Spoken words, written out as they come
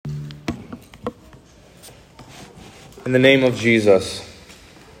In the name of Jesus,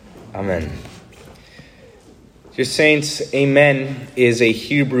 amen. Dear saints, amen is a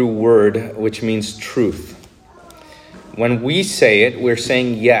Hebrew word which means truth. When we say it, we're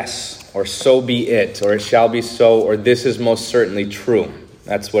saying yes, or so be it, or it shall be so, or this is most certainly true.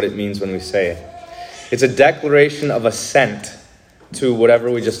 That's what it means when we say it. It's a declaration of assent to whatever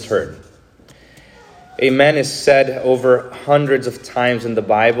we just heard. Amen is said over hundreds of times in the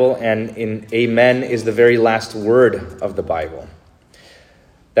Bible, and amen is the very last word of the Bible.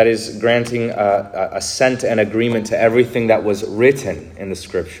 That is granting assent and agreement to everything that was written in the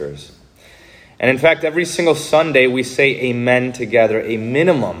Scriptures. And in fact, every single Sunday we say amen together a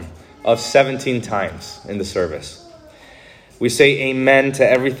minimum of 17 times in the service. We say amen to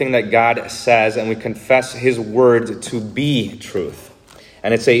everything that God says, and we confess His word to be truth.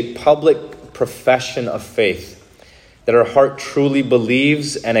 And it's a public profession of faith that our heart truly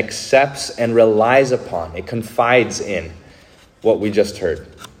believes and accepts and relies upon. It confides in what we just heard.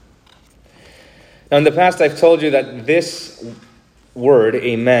 Now, in the past, I've told you that this word,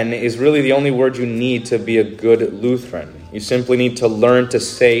 amen, is really the only word you need to be a good Lutheran. You simply need to learn to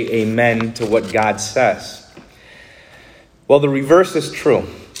say amen to what God says. Well, the reverse is true.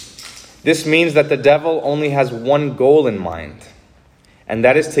 This means that the devil only has one goal in mind, and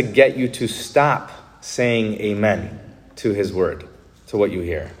that is to get you to stop saying amen to his word, to what you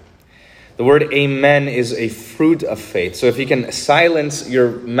hear. The word amen is a fruit of faith. So if he can silence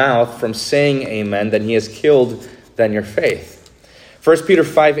your mouth from saying amen, then he has killed then your faith. 1 Peter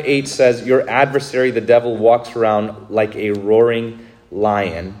 5:8 says, "Your adversary, the devil, walks around like a roaring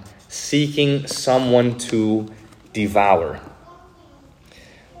lion, seeking someone to devour."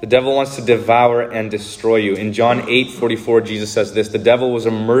 The devil wants to devour and destroy you. In John 8:44, Jesus says this, "The devil was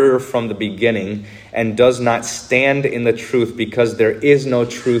a murderer from the beginning and does not stand in the truth because there is no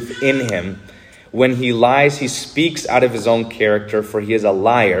truth in him. When he lies, he speaks out of his own character, for he is a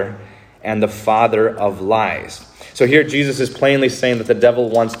liar and the father of lies." So here Jesus is plainly saying that the devil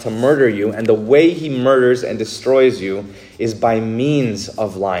wants to murder you, and the way he murders and destroys you is by means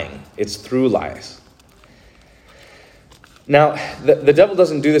of lying. It's through lies. Now, the devil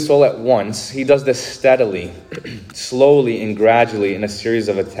doesn't do this all at once. He does this steadily, slowly, and gradually in a series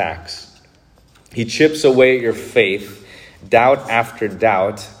of attacks. He chips away at your faith, doubt after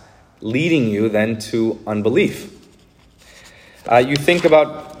doubt, leading you then to unbelief. You think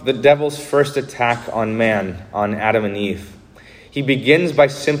about the devil's first attack on man, on Adam and Eve. He begins by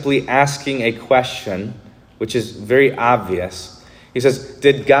simply asking a question, which is very obvious. He says,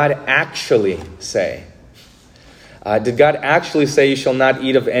 "Did God actually say?" Did God actually say you shall not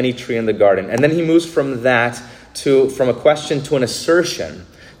eat of any tree in the garden? And then he moves from that from a question to an assertion,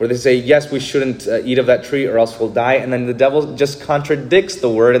 where they say, yes, we shouldn't eat of that tree or else we'll die. And then the devil just contradicts the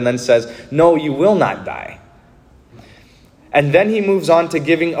word and then says, no, you will not die. And then he moves on to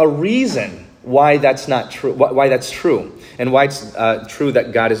giving a reason why that's not true, why that's true, and why it's true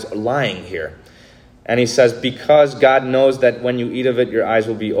that God is lying here. And he says, because God knows that when you eat of it, your eyes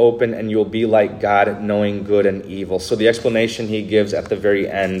will be open and you'll be like God, knowing good and evil. So the explanation he gives at the very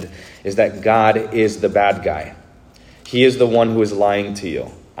end is that God is the bad guy. He is the one who is lying to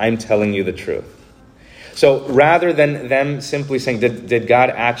you. I'm telling you the truth. So rather than them simply saying, did God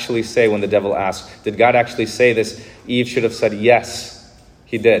actually say, when the devil asked, did God actually say this? Eve should have said, yes,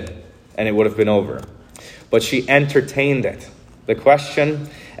 he did. And it would have been over. But she entertained it. The question,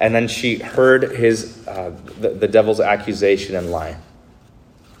 and then she heard the devil's accusation and lie.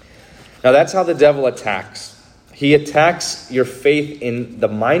 Now that's how the devil attacks. He attacks your faith in the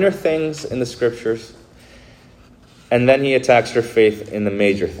minor things in the Scriptures, and then he attacks your faith in the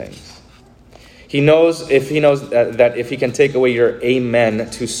major things. He knows that if he can take away your amen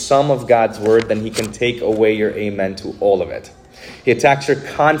to some of God's word, then he can take away your amen to all of it. He attacks your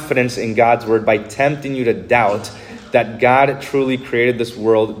confidence in God's word by tempting you to doubt that God truly created this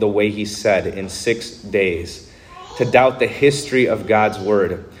world the way he said in 6 days, to doubt the history of God's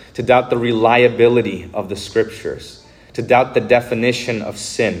word, to doubt the reliability of the Scriptures, to doubt the definition of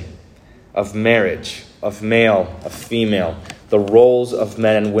sin, of marriage, of male, of female, the roles of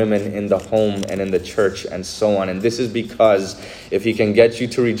men and women in the home and in the church, and so on. And this is because if he can get you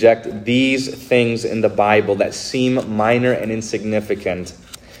to reject these things in the Bible that seem minor and insignificant,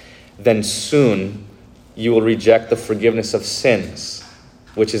 then soon you will reject the forgiveness of sins,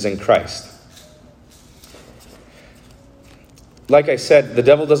 which is in Christ. Like I said, the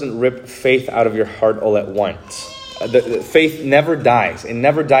devil doesn't rip faith out of your heart all at once. Faith never dies. It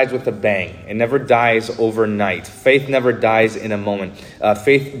never dies with a bang. It never dies overnight. Faith never dies in a moment.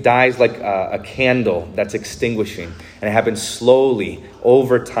 Faith dies like a candle that's extinguishing. And it happens slowly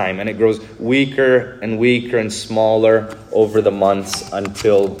over time. And it grows weaker and weaker and smaller over the months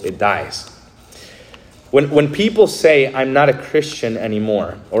until it dies. When people say, I'm not a Christian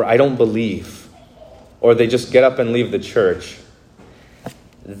anymore, or I don't believe, or they just get up and leave the church,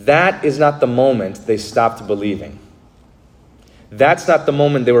 that is not the moment they stopped believing. That's not the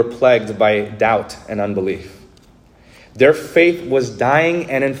moment they were plagued by doubt and unbelief. Their faith was dying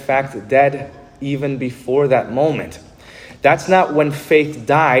and in fact dead even before that moment. That's not when faith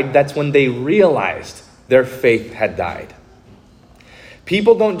died, that's when they realized their faith had died.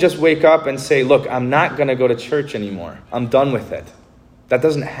 People don't just wake up and say, look, I'm not going to go to church anymore. I'm done with it. That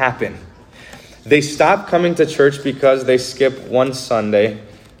doesn't happen. They stop coming to church because they skip one Sunday,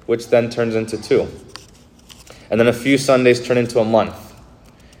 which then turns into 2. And then a few Sundays turn into a month.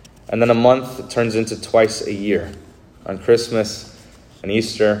 And then a month turns into twice a year. On Christmas and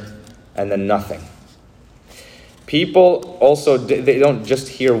Easter, and then nothing. People also, they don't just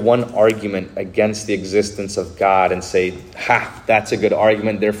hear one argument against the existence of God and say, ha, that's a good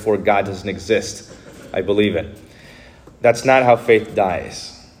argument, therefore God doesn't exist. I believe it. That's not how faith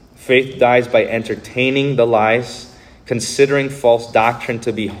dies. Faith dies by entertaining the lies, considering false doctrine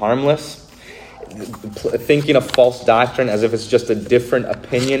to be harmless, thinking of false doctrine as if it's just a different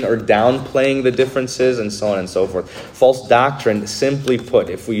opinion or downplaying the differences and so on and so forth. False doctrine, simply put,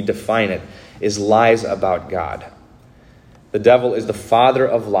 if we define it, is lies about God. The devil is the father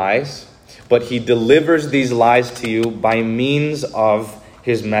of lies, but he delivers these lies to you by means of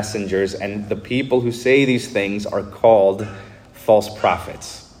his messengers, and the people who say these things are called false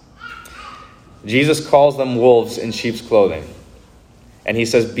prophets. Jesus calls them wolves in sheep's clothing. And he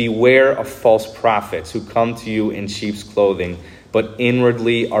says, beware of false prophets who come to you in sheep's clothing, but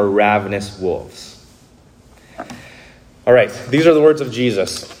inwardly are ravenous wolves. All right, these are the words of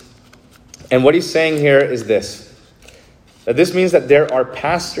Jesus. And what he's saying here is this. That this means that there are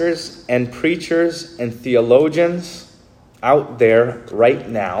pastors and preachers and theologians out there right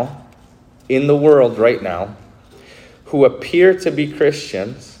now, in the world right now, who appear to be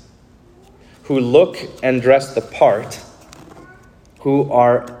Christians, who look and dress the part, who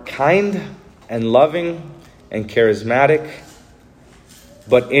are kind and loving and charismatic,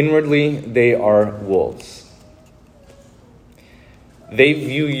 but inwardly they are wolves. They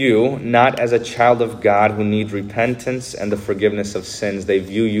view you not as a child of God who needs repentance and the forgiveness of sins. They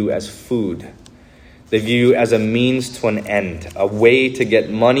view you as food. They view you as a means to an end, a way to get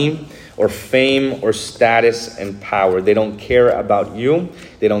money or fame or status and power. They don't care about you.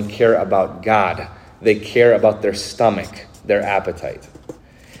 They don't care about God. They care about their stomach, their appetite.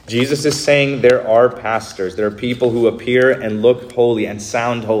 Jesus is saying there are pastors, there are people who appear and look holy and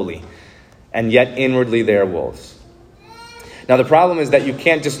sound holy, and yet inwardly they are wolves. Now the problem is that you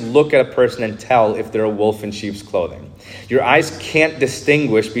can't just look at a person and tell if they're a wolf in sheep's clothing. Your eyes can't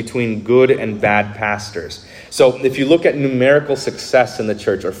distinguish between good and bad pastors. So if you look at numerical success in the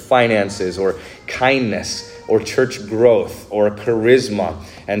church, or finances, or kindness, or church growth, or charisma,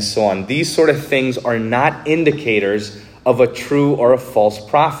 and so on, these sort of things are not indicators of a true or a false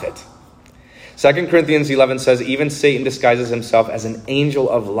prophet. 2 Corinthians 11 says, even Satan disguises himself as an angel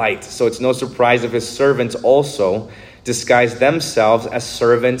of light. So it's no surprise if his servants also disguise themselves as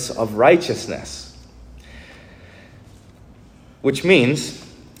servants of righteousness. Which means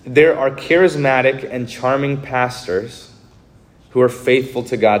there are charismatic and charming pastors who are faithful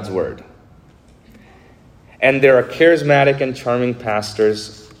to God's word. And there are charismatic and charming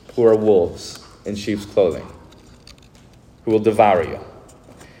pastors who are wolves in sheep's clothing, who will devour you.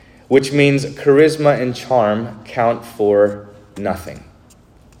 Which means charisma and charm count for nothing.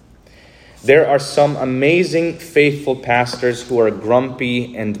 There are some amazing, faithful pastors who are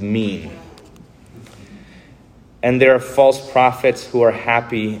grumpy and mean. And there are false prophets who are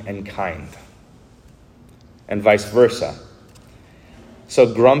happy and kind. And vice versa.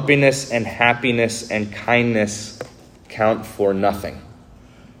 So grumpiness and happiness and kindness count for nothing.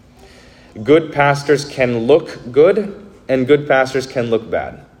 Good pastors can look good, and good pastors can look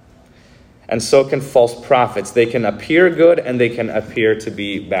bad. And so can false prophets. They can appear good and they can appear to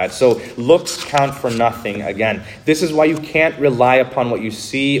be bad. So looks count for nothing again. This is why you can't rely upon what you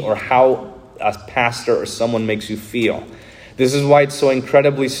see or how a pastor or someone makes you feel. This is why it's so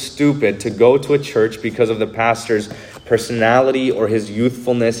incredibly stupid to go to a church because of the pastor's personality or his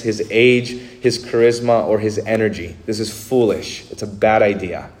youthfulness, his age, his charisma, or his energy. This is foolish. It's a bad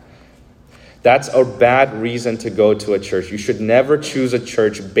idea. That's a bad reason to go to a church. You should never choose a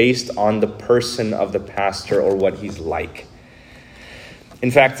church based on the person of the pastor or what he's like.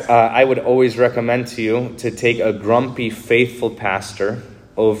 In fact, I would always recommend to you to take a grumpy, faithful pastor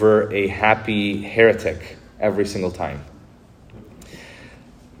over a happy heretic every single time.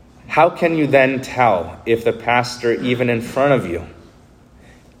 How can you then tell if the pastor, even in front of you,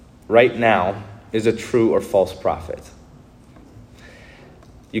 right now, is a true or false prophet?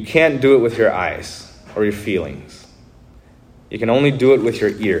 You can't do it with your eyes or your feelings. You can only do it with your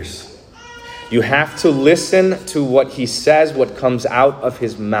ears. You have to listen to what he says, what comes out of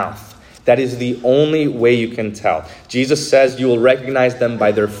his mouth. That is the only way you can tell. Jesus says you will recognize them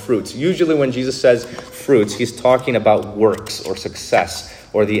by their fruits. Usually when Jesus says fruits, he's talking about works or success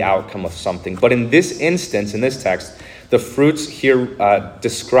or the outcome of something. But in this instance, in this text, the fruits here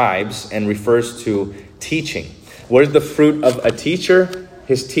describes and refers to teaching. What is the fruit of a teacher?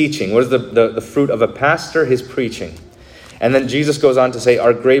 His teaching. What is the fruit of a pastor? His preaching. And then Jesus goes on to say,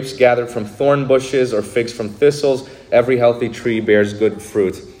 are grapes gathered from thorn bushes or figs from thistles? Every healthy tree bears good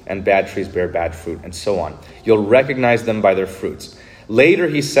fruit, and bad trees bear bad fruit, and so on. You'll recognize them by their fruits. Later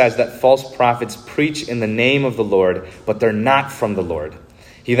he says that false prophets preach in the name of the Lord, but they're not from the Lord.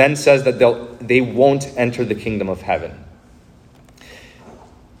 He then says that they won't enter the kingdom of heaven.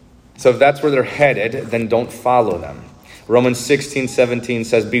 So if that's where they're headed, then don't follow them. Romans 16:17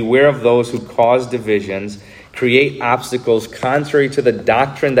 says, beware of those who cause divisions, create obstacles contrary to the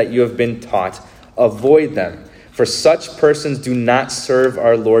doctrine that you have been taught. Avoid them. For such persons do not serve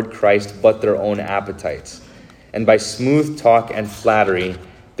our Lord Christ, but their own appetites. And by smooth talk and flattery,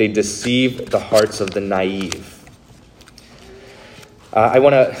 they deceive the hearts of the naive. I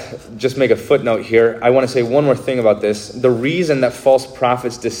want to just make a footnote here. I want to say one more thing about this. The reason that false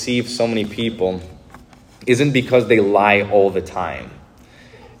prophets deceive so many people isn't because they lie all the time.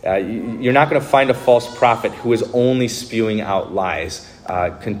 You're not going to find a false prophet who is only spewing out lies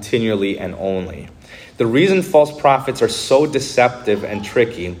continually and only. The reason false prophets are so deceptive and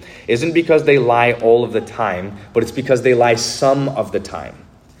tricky isn't because they lie all of the time, but it's because they lie some of the time.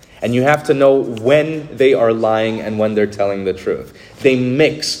 And you have to know when they are lying and when they're telling the truth. They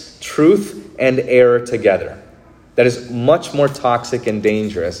mix truth and error together. That is much more toxic and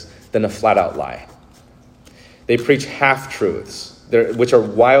dangerous than a flat-out lie. They preach half-truths, which are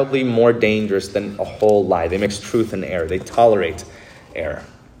wildly more dangerous than a whole lie. They mix truth and error. They tolerate error.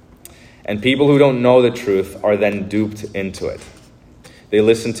 And people who don't know the truth are then duped into it. They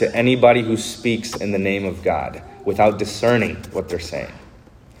listen to anybody who speaks in the name of God without discerning what they're saying.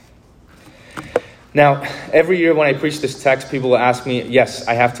 Now, every year when I preach this text, people will ask me, yes,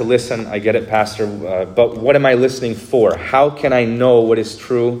 I have to listen. I get it, Pastor. But what am I listening for? How can I know what is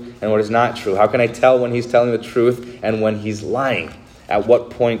true and what is not true? How can I tell when he's telling the truth and when he's lying? At what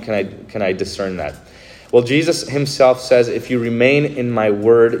point can I discern that? Well, Jesus himself says, if you remain in my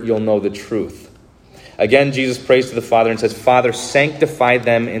word, you'll know the truth. Again, Jesus prays to the Father and says, Father, sanctify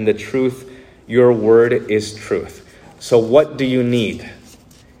them in the truth. Your word is truth. So what do you need?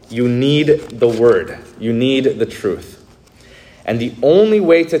 You need the word. You need the truth. And the only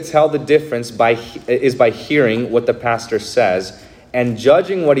way to tell the difference is by hearing what the pastor says and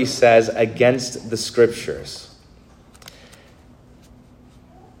judging what he says against the scriptures.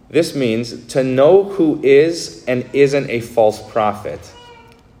 This means to know who is and isn't a false prophet.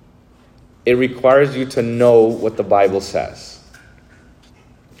 It requires you to know what the Bible says.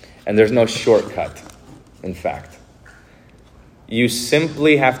 And there's no shortcut, in fact. You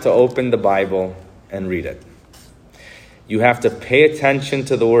simply have to open the Bible and read it. You have to pay attention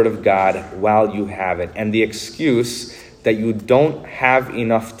to the Word of God while you have it. And the excuse that you don't have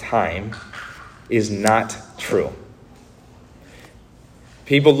enough time is not true.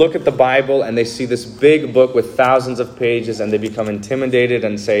 People look at the Bible and they see this big book with thousands of pages and they become intimidated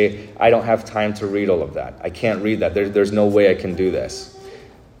and say, I don't have time to read all of that. I can't read that. There's no way I can do this.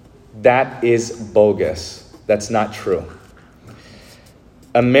 That is bogus. That's not true.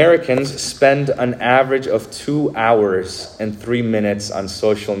 Americans spend an average of 2 hours and 3 minutes on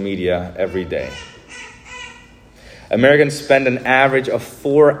social media every day. Americans spend an average of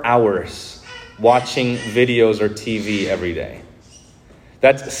 4 hours watching videos or TV every day.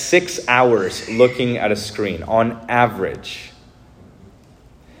 That's 6 hours looking at a screen on average.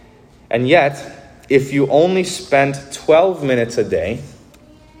 And yet, if you only spent 12 minutes a day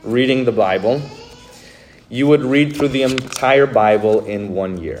reading the Bible, you would read through the entire Bible in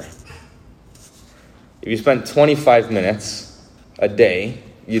 1 year. If you spent 25 minutes a day,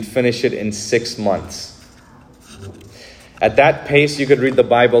 you'd finish it in 6 months. At that pace, you could read the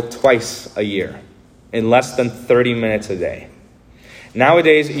Bible twice a year in less than 30 minutes a day.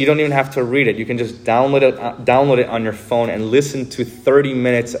 Nowadays, you don't even have to read it. You can just download it on your phone and listen to 30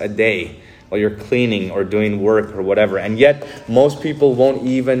 minutes a day while you're cleaning or doing work or whatever. And yet, most people won't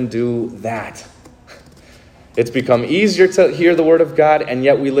even do that. It's become easier to hear the Word of God, and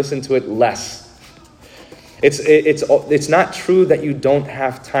yet we listen to it less. It's not true that you don't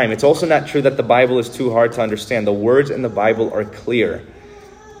have time. It's also not true that the Bible is too hard to understand. The words in the Bible are clear.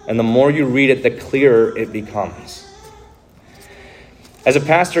 And the more you read it, the clearer it becomes. As a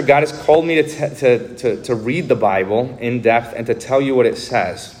pastor, God has called me to read the Bible in depth and to tell you what it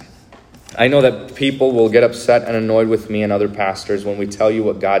says. I know that people will get upset and annoyed with me and other pastors when we tell you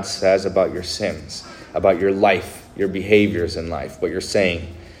what God says about your sins, about your life, your behaviors in life, what you're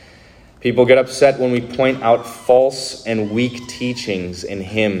saying. People get upset when we point out false and weak teachings in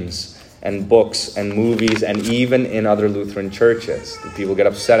hymns and books and movies and even in other Lutheran churches. People get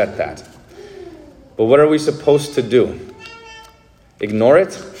upset at that. But what are we supposed to do? Ignore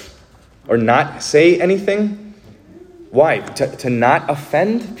it? Or not say anything? Why? To not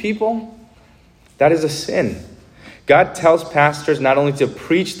offend people? That is a sin. God tells pastors not only to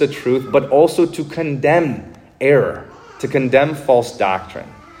preach the truth, but also to condemn error, to condemn false doctrine.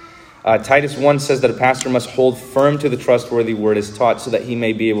 Titus 1 says that a pastor must hold firm to the trustworthy word as taught so that he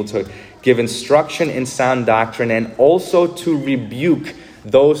may be able to give instruction in sound doctrine and also to rebuke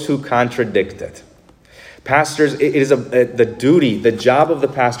those who contradict it. Pastors, it is the duty, the job of the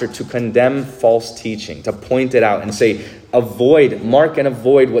pastor to condemn false teaching, to point it out and say, mark and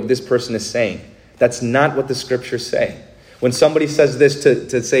avoid what this person is saying. That's not what the scriptures say. When somebody says this,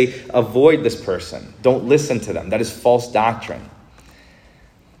 to say, avoid this person. Don't listen to them. That is false doctrine.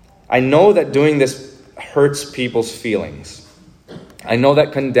 I know that doing this hurts people's feelings. I know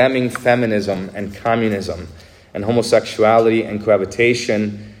that condemning feminism and communism and homosexuality and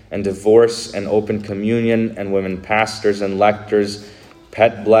cohabitation and divorce and open communion and women pastors and lectors,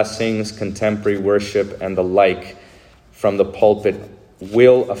 pet blessings, contemporary worship, and the like from the pulpit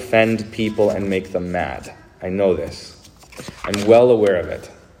will offend people and make them mad. I know this. I'm well aware of it.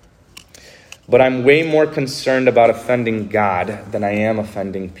 But I'm way more concerned about offending God than I am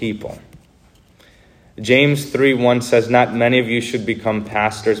offending people. James 3:1 says, "Not many of you should become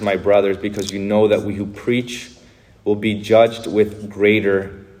pastors, my brothers, because you know that we who preach will be judged with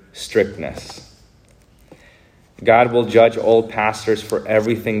greater strictness." God will judge all pastors for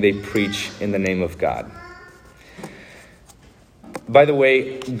everything they preach in the name of God. By the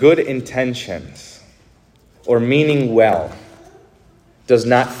way, good intentions or meaning well does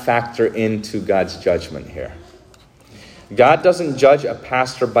not factor into God's judgment here. God doesn't judge a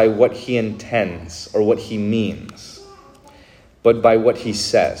pastor by what he intends or what he means, but by what he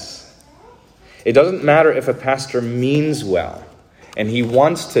says. It doesn't matter if a pastor means well and he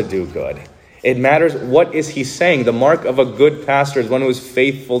wants to do good. It matters what is he saying. The mark of a good pastor is one who is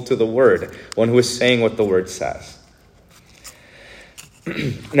faithful to the word, one who is saying what the word says.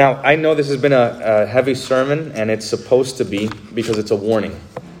 Now, I know this has been a heavy sermon, and it's supposed to be because it's a warning.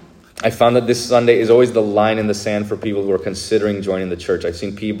 I found that this Sunday is always the line in the sand for people who are considering joining the church. I've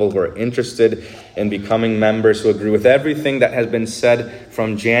seen people who are interested in becoming members who agree with everything that has been said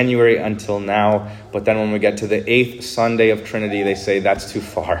from January until now. But then when we get to the 8th Sunday of Trinity, they say, that's too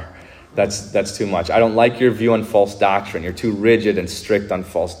far. That's too much. I don't like your view on false doctrine. You're too rigid and strict on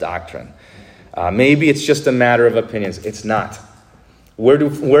false doctrine. Maybe it's just a matter of opinions. It's not. Where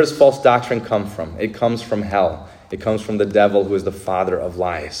does false doctrine come from? It comes from hell. It comes from the devil, who is the father of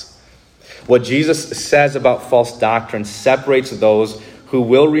lies. What Jesus says about false doctrine separates those who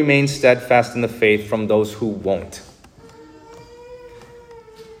will remain steadfast in the faith from those who won't.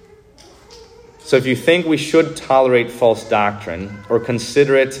 So if you think we should tolerate false doctrine or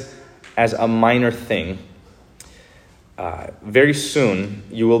consider it as a minor thing, very soon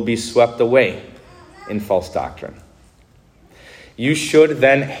you will be swept away in false doctrine. You should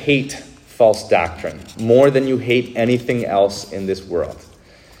then hate false doctrine more than you hate anything else in this world.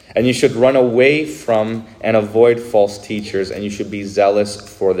 And you should run away from and avoid false teachers, and you should be zealous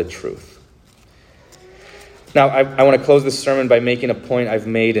for the truth. Now, I want to close this sermon by making a point I've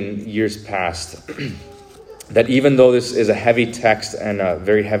made in years past, that even though this is a heavy text and a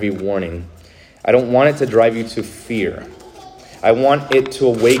very heavy warning, I don't want it to drive you to fear. I want it to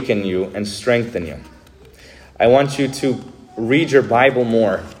awaken you and strengthen you. I want you to read your Bible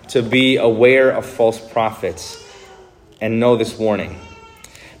more, to be aware of false prophets, and know this warning.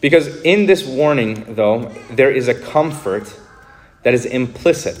 Because in this warning, though, there is a comfort that is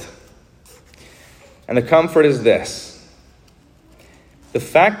implicit. And the comfort is this: the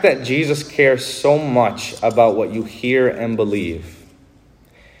fact that Jesus cares so much about what you hear and believe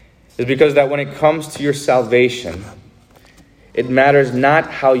is because that when it comes to your salvation, It matters not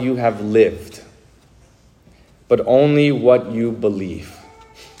how you have lived, but only what you believe.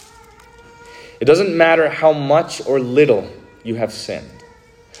 It doesn't matter how much or little you have sinned,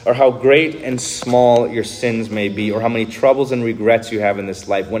 or how great and small your sins may be, or how many troubles and regrets you have in this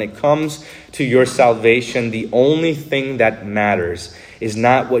life. When it comes to your salvation, the only thing that matters is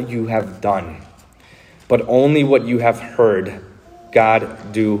not what you have done, but only what you have heard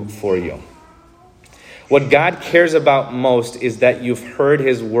God do for you. What God cares about most is that you've heard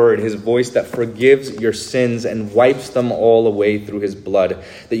his word, his voice that forgives your sins and wipes them all away through his blood.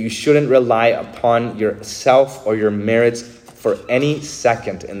 That you shouldn't rely upon yourself or your merits for any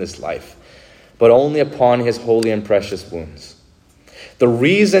second in this life, but only upon his holy and precious wounds. The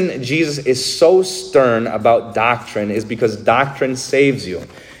reason Jesus is so stern about doctrine is because doctrine saves you.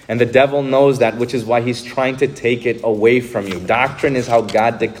 And the devil knows that, which is why he's trying to take it away from you. Doctrine is how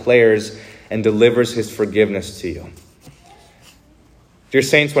God declares and delivers his forgiveness to you. Dear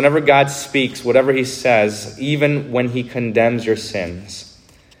saints, whenever God speaks, whatever he says, even when he condemns your sins,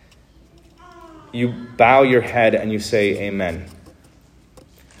 you bow your head and you say, Amen.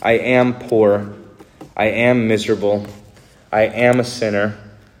 I am poor. I am miserable. I am a sinner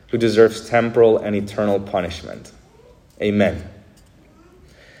who deserves temporal and eternal punishment. Amen.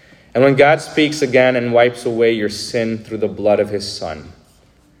 And when God speaks again and wipes away your sin through the blood of his Son,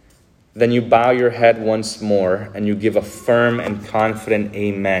 then you bow your head once more and you give a firm and confident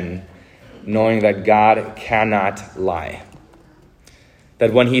amen, knowing that God cannot lie.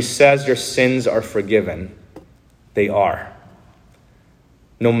 That when he says your sins are forgiven, they are.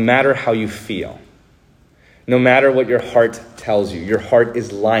 No matter how you feel, no matter what your heart tells you, your heart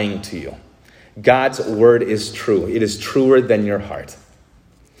is lying to you. God's word is true. It is truer than your heart.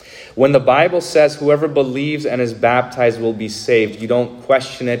 When the Bible says whoever believes and is baptized will be saved, you don't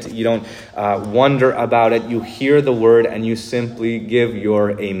question it. You don't wonder about it. You hear the word and you simply give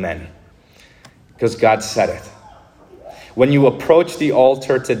your amen, because God said it. When you approach the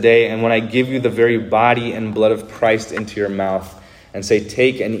altar today and when I give you the very body and blood of Christ into your mouth and say,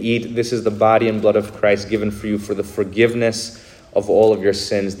 take and eat, this is the body and blood of Christ given for you for the forgiveness of all of your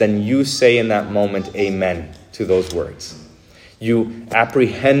sins, then you say in that moment, amen, to those words. You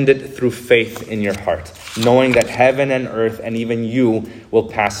apprehend it through faith in your heart, knowing that heaven and earth and even you will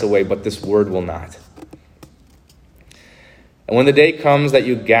pass away, but this word will not. And when the day comes that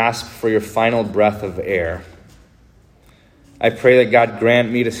you gasp for your final breath of air, I pray that God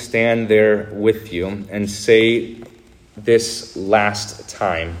grant me to stand there with you and say this last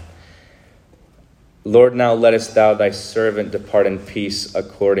time, Lord, now lettest thou thy servant depart in peace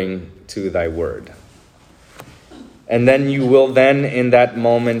according to thy word. And then you will in that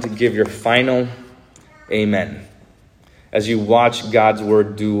moment give your final amen as you watch God's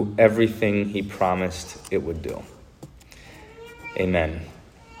word do everything he promised it would do. Amen.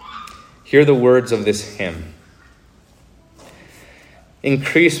 Hear the words of this hymn.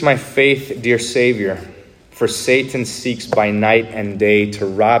 Increase my faith, dear Savior, for Satan seeks by night and day to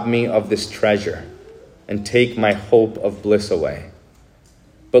rob me of this treasure and take my hope of bliss away.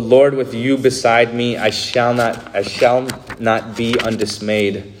 But Lord, with you beside me, I shall not be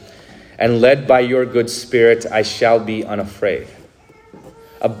undismayed. And led by your good spirit, I shall be unafraid.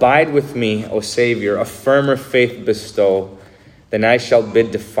 Abide with me, O Savior, a firmer faith bestow, then I shall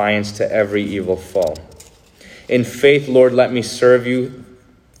bid defiance to every evil foe. In faith, Lord, let me serve you,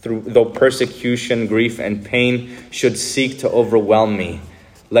 though persecution, grief, and pain should seek to overwhelm me.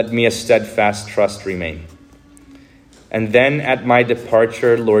 Let me a steadfast trust remain. And then at my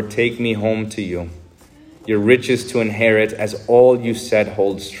departure, Lord, take me home to you, your riches to inherit, as all you said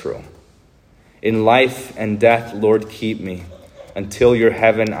holds true. In life and death, Lord, keep me, until your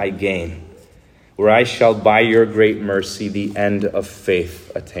heaven I gain, where I shall by your great mercy the end of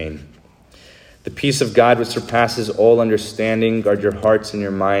faith attain. The peace of God, which surpasses all understanding, guard your hearts and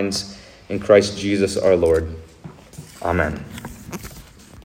your minds in Christ Jesus our Lord. Amen.